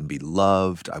out, I wouldn't be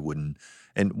loved, I wouldn't.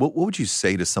 And what would you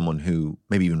say to someone who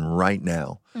maybe even right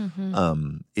now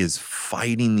is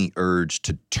fighting the urge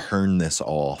to turn this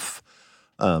off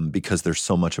because there's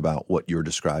so much about what you're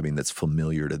describing that's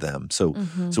familiar to them? So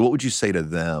what would you say to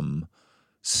them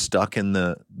stuck in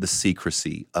the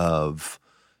secrecy of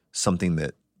something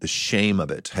that the shame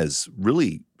of it has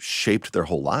really shaped their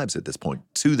whole lives at this point,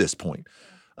 to this point,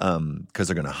 because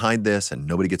they're going to hide this and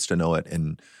nobody gets to know it?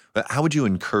 And how would you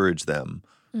encourage them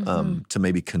to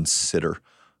maybe consider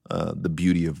the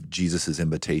beauty of Jesus's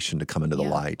invitation to come into the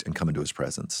light and come into His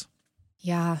presence?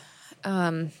 Yeah.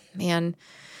 Man,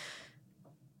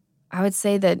 I would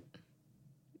say that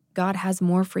God has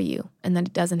more for you and that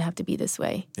it doesn't have to be this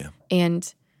way. Yeah.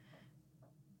 And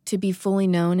to be fully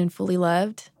known and fully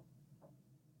loved,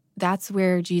 that's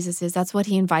where Jesus is. That's what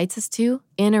He invites us to,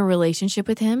 in a relationship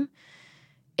with Him.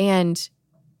 And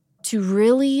to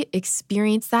really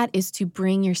experience that is to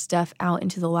bring your stuff out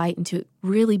into the light and to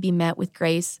really be met with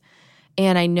grace.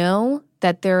 And I know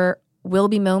that there will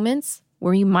be moments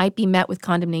where you might be met with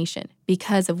condemnation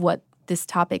because of what this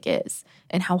topic is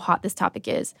and how hot this topic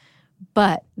is.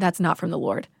 But that's not from the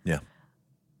Lord. Yeah.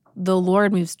 The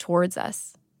Lord moves towards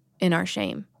us in our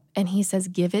shame. And He says,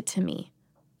 give it to me.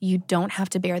 You don't have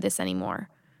to bear this anymore.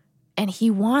 And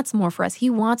He wants more for us. He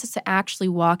wants us to actually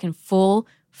walk in full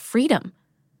freedom.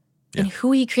 and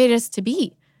who he created us to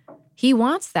be. He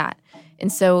wants that.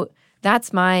 And so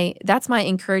that's my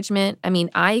encouragement. I mean,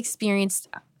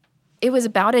 it was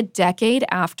about a decade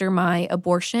after my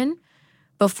abortion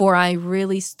before I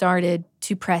really started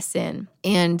to press in.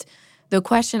 And the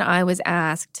question I was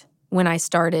asked when I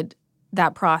started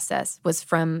that process was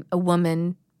from a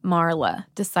woman, Marla,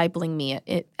 discipling me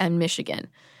at Michigan.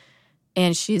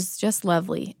 And she's just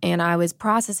lovely. And I was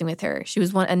processing with her. She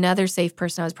was another safe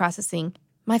person I was processing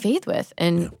my faith with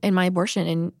and my abortion.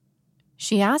 And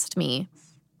she asked me,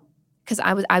 because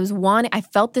I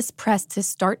felt this press to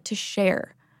start to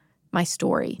share my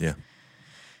story. Yeah.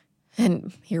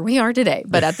 And here we are today.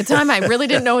 But at the time, I really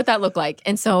didn't know what that looked like.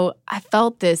 And so I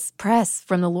felt this press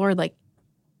from the Lord, like,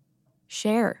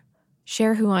 share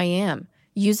who I am,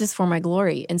 use this for my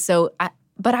glory. And so,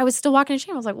 but I was still walking in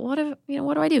shame. I was like, well,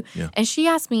 what do I do? Yeah. And she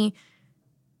asked me,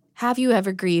 have you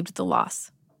ever grieved the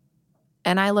loss?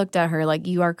 And I looked at her like,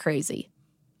 you are crazy.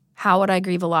 How would I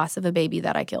grieve a loss of a baby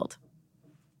that I killed?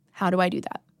 How do I do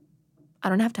that? I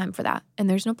don't have time for that. And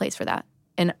there's no place for that.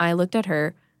 And I looked at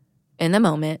her in the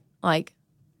moment like,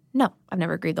 no, I've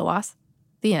never grieved the loss.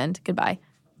 The end. Goodbye.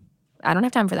 I don't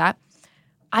have time for that.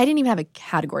 I didn't even have a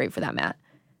category for that, Matt.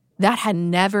 That had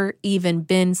never even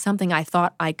been something I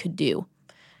thought I could do.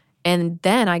 And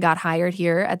then I got hired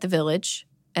here at the Village,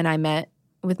 and I met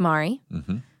with Mari,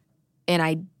 and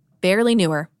I barely knew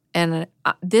her. And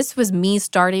this was me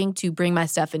starting to bring my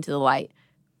stuff into the light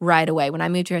right away. When I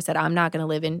moved here, I said, I'm not going to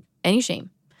live in any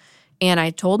shame. And I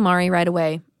told Mari right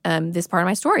away this part of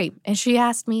my story. And she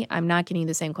asked me, I'm not getting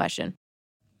the same question.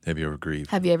 Have you ever grieved?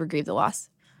 Have you ever grieved the loss?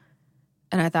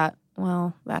 And I thought,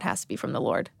 well, that has to be from the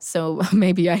Lord. So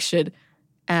maybe I should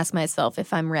ask myself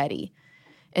if I'm ready.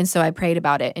 And so I prayed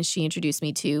about it, and she introduced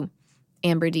me to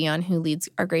Amber Dion, who leads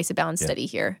our Grace Abound study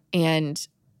here. And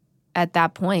at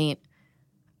that point,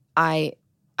 I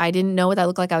didn't know what that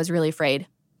looked like. I was really afraid.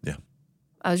 Yeah.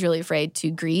 I was really afraid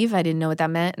to grieve. I didn't know what that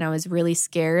meant, and I was really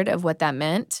scared of what that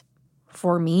meant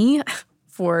for me,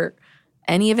 for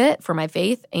any of it, for my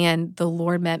faith. And the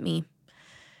Lord met me,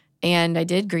 and I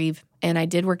did grieve, and I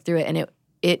did work through it. And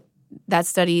that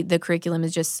study, the curriculum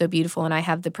is just so beautiful, and I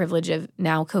have the privilege of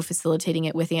now co-facilitating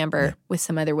it with Amber, with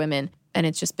some other women, and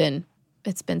it's been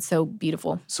so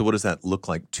beautiful. So what does that look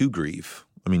like to grieve?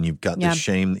 I mean, you've got this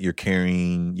shame that you're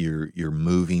carrying, you're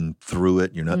moving through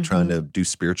it. You're not trying to do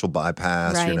spiritual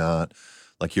bypass. Right. You're not,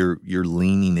 like, you're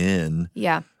leaning in.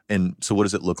 Yeah. And so what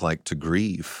does it look like to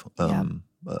grieve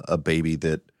a baby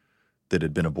that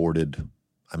had been aborted,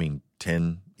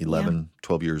 10, 11,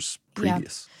 12 years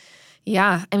previous?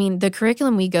 Yeah. I mean, the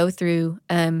curriculum we go through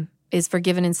is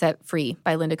Forgiven and Set Free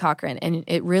by Linda Cochran, and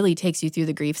it really takes you through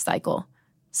the grief cycle,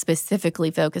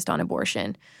 specifically focused on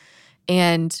abortion.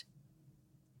 And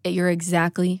you're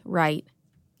exactly right.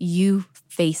 You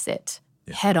face it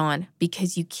head on,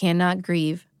 because you cannot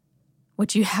grieve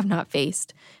what you have not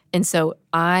faced. And so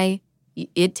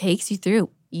it takes you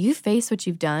through. You face what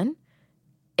you've done,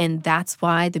 and that's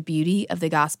why the beauty of the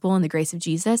gospel and the grace of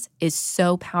Jesus is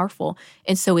so powerful.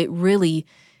 And so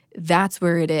that's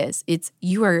where it is. It's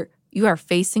you are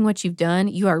facing what you've done.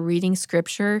 You are reading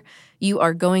scripture. You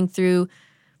are going through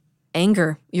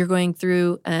anger. You're going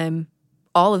through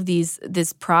all of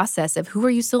this process of who are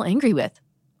you still angry with?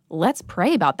 Let's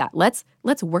pray about that. Let's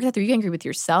work that through. You're angry with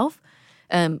yourself.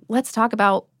 Let's talk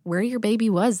about where your baby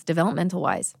was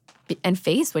developmental-wise and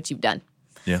face what you've done.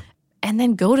 Yeah. And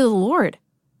then go to the Lord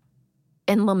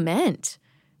and lament.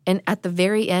 And at the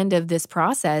very end of this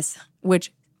process,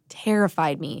 which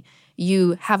terrified me,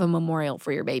 you have a memorial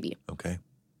for your baby. Okay.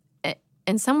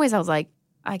 In some ways, I was like,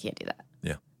 I can't do that.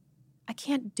 Yeah. I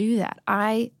can't do that.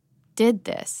 I did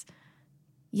this.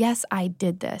 Yes, I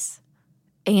did this.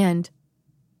 And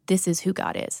this is who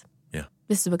God is. Yeah.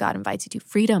 This is what God invites you to.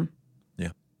 Freedom. Yeah.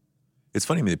 It's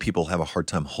funny to me that people have a hard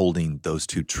time holding those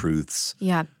two truths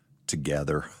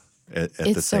together at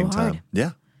the same time. Hard.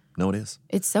 Yeah. No, it is.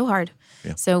 It's so hard.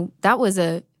 Yeah. So that was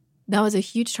a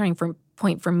huge turning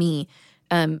point for me.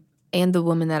 And the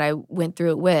woman that I went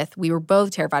through it with, we were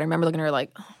both terrified. I remember looking at her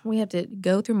like, oh, we have to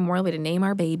go through Memorial Day to name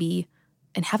our baby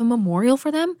and have a memorial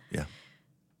for them? Yeah.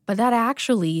 But that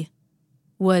actually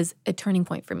was a turning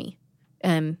point for me,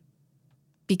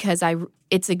 because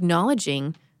it's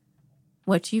acknowledging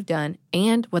what you've done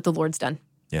and what the Lord's done.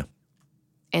 Yeah.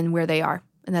 And where they are,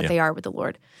 and that they are with the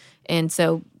Lord. And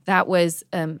so that was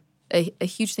a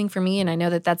huge thing for me. And I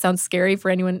know that sounds scary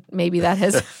for anyone. Maybe that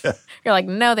has, you're like,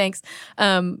 no, thanks.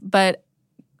 But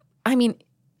I mean,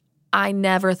 I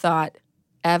never thought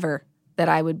ever that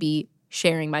I would be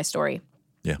sharing my story.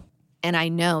 Yeah. And I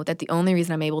know that the only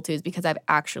reason I'm able to is because I've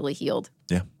actually healed.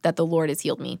 Yeah. That the Lord has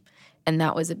healed me. And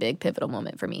that was a big pivotal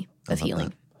moment for me of healing.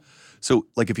 That. So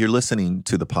like if you're listening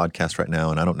to the podcast right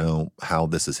now, and I don't know how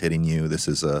this is hitting you, this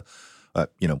is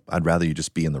I'd rather you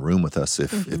just be in the room with us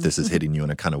if this is hitting you in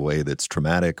a kind of way that's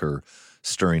traumatic or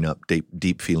stirring up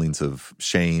deep feelings of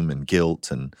shame and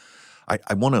guilt. And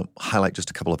I want to highlight just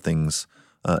a couple of things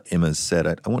Emma's said.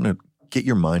 I want to get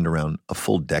your mind around a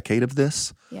full decade of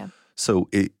this. Yeah. So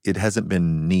it hasn't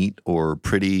been neat or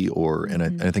pretty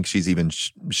and I think she's even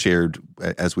shared,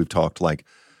 as we've talked, like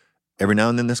every now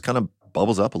and then this kind of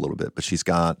bubbles up a little bit, but she's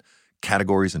got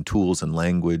categories and tools and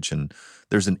language, and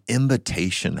there's an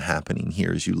invitation happening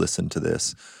here as you listen to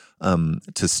this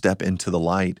to step into the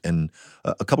light. And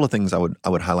a couple of things I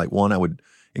would highlight. One, I would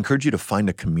encourage you to find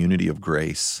a community of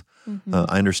grace.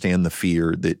 I understand the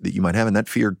fear that you might have, and that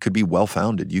fear could be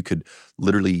well-founded. You could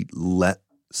literally let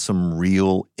some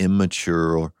real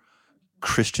immature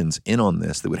Christians in on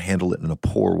this that would handle it in a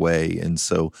poor way. And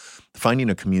so finding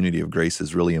a community of grace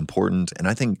is really important. And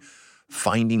I think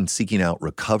seeking out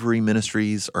recovery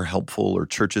ministries are helpful, or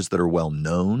churches that are well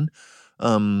known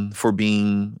for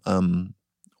being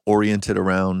oriented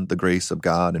around the grace of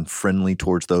God and friendly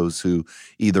towards those who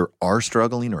either are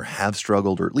struggling or have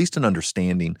struggled, or at least an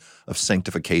understanding of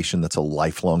sanctification that's a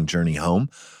lifelong journey home.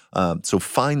 So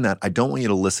find that. I don't want you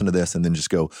to listen to this and then just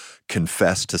go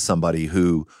confess to somebody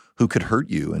who could hurt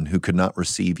you and who could not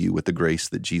receive you with the grace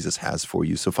that Jesus has for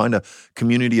you. So find a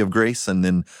community of grace, and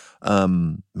then,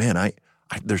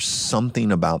 there's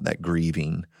something about that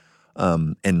grieving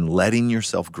and letting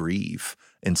yourself grieve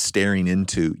and staring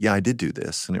into, I did do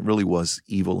this, and it really was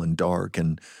evil and dark,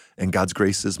 and God's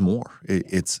grace is more.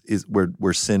 It's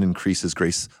where sin increases,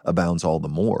 grace abounds all the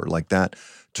more. Like that,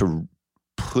 to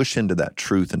push into that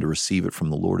truth and to receive it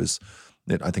from the Lord is,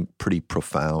 I think, pretty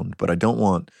profound. But I don't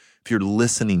want, if you're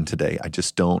listening today, I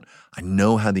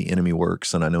know how the enemy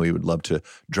works, and I know he would love to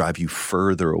drive you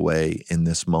further away in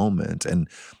this moment. And,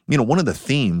 one of the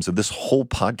themes of this whole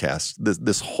podcast,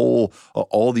 this whole,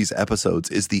 all these episodes,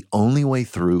 is the only way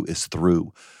through is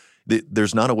through.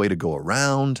 There's not a way to go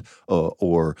around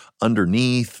or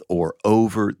underneath or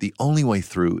over. The only way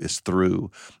through is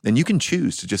through. And you can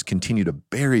choose to just continue to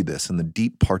bury this in the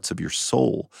deep parts of your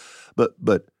soul.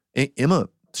 But Emma,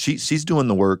 she's doing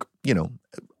the work,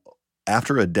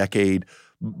 after a decade,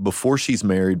 before she's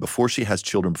married, before she has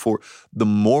children, the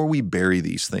more we bury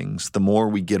these things, the more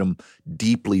we get them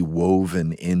deeply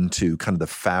woven into kind of the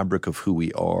fabric of who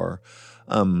we are,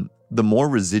 the more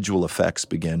residual effects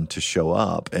begin to show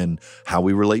up, and how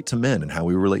we relate to men and how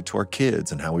we relate to our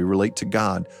kids and how we relate to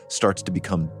God starts to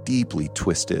become deeply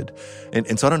twisted.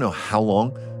 And so I don't know how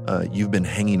long you've been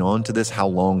hanging on to this, how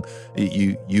long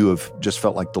you have just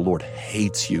felt like the Lord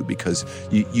hates you because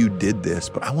you did this.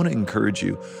 But I want to encourage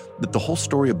you that the whole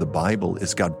story of the Bible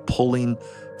is God pulling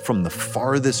from the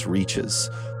farthest reaches,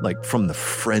 like from the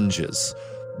fringes,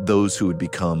 those who would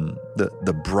become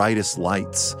the brightest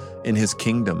lights in his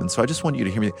kingdom. And so I just want you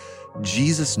to hear me.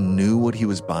 Jesus knew what he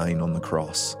was buying on the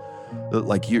cross.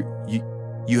 Like you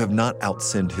have not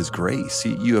outsinned his grace.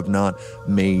 You have not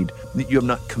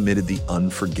committed the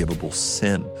unforgivable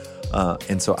sin.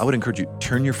 And so I would encourage you,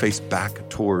 turn your face back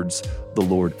towards the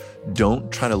Lord.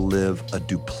 Don't try to live a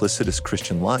duplicitous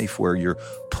Christian life where you're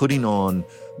putting on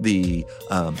the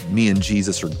me and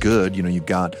Jesus are good. You've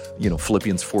got,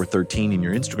 Philippians 4:13 in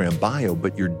your Instagram bio,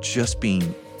 but you're just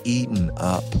being eaten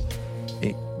up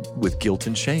with guilt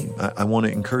and shame. I want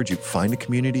to encourage you, find a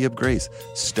community of grace,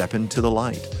 step into the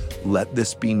light. Let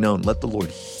this be known. Let the Lord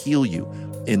heal you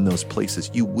in those places.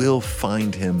 You will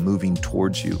find him moving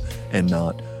towards you and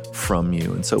not from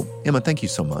you. And so, Emma, thank you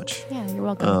so much. Yeah, you're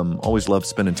welcome. Always love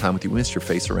spending time with you. We miss your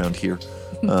face around here.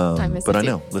 I miss but it I too.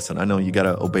 know, listen, I know you got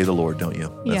to obey the Lord, don't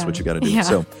you? That's what you got to do. Yeah.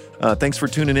 So thanks for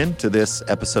tuning in to this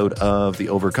episode of The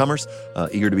Overcomers.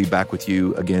 Eager to be back with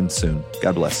you again soon.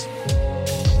 God bless.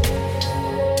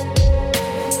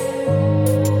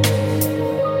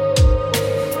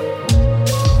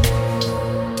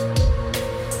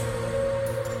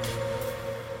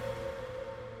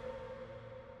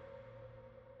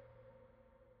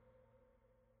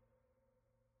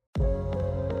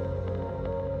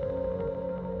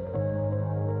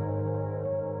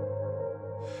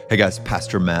 Hey guys,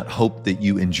 Pastor Matt. Hope that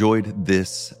you enjoyed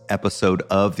this episode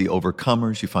of The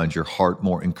Overcomers. You find your heart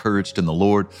more encouraged in the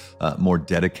Lord, more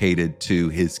dedicated to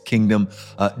his kingdom.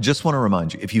 Just want to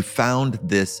remind you, if you found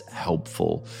this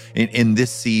helpful in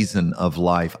this season of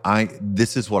life,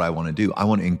 this is what I want to do. I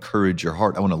want to encourage your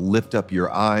heart. I want to lift up your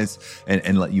eyes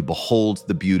and let you behold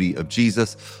the beauty of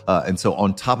Jesus. And so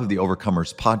on top of the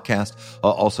Overcomers podcast,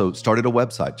 also started a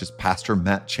website, just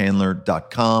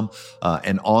pastormattchandler.com.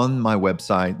 And on my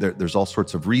website, There's all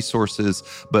sorts of resources,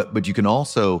 but you can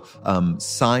also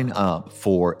sign up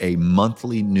for a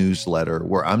monthly newsletter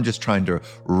where I'm just trying to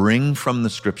wring from the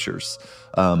scriptures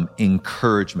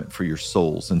encouragement for your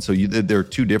souls. And so there are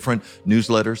two different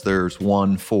newsletters. There's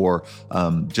one for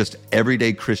just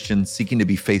everyday Christians seeking to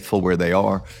be faithful where they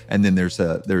are. And then there's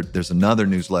another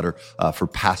newsletter for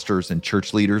pastors and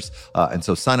church leaders. And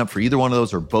so sign up for either one of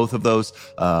those or both of those.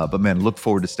 But man, look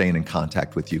forward to staying in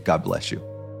contact with you. God bless you.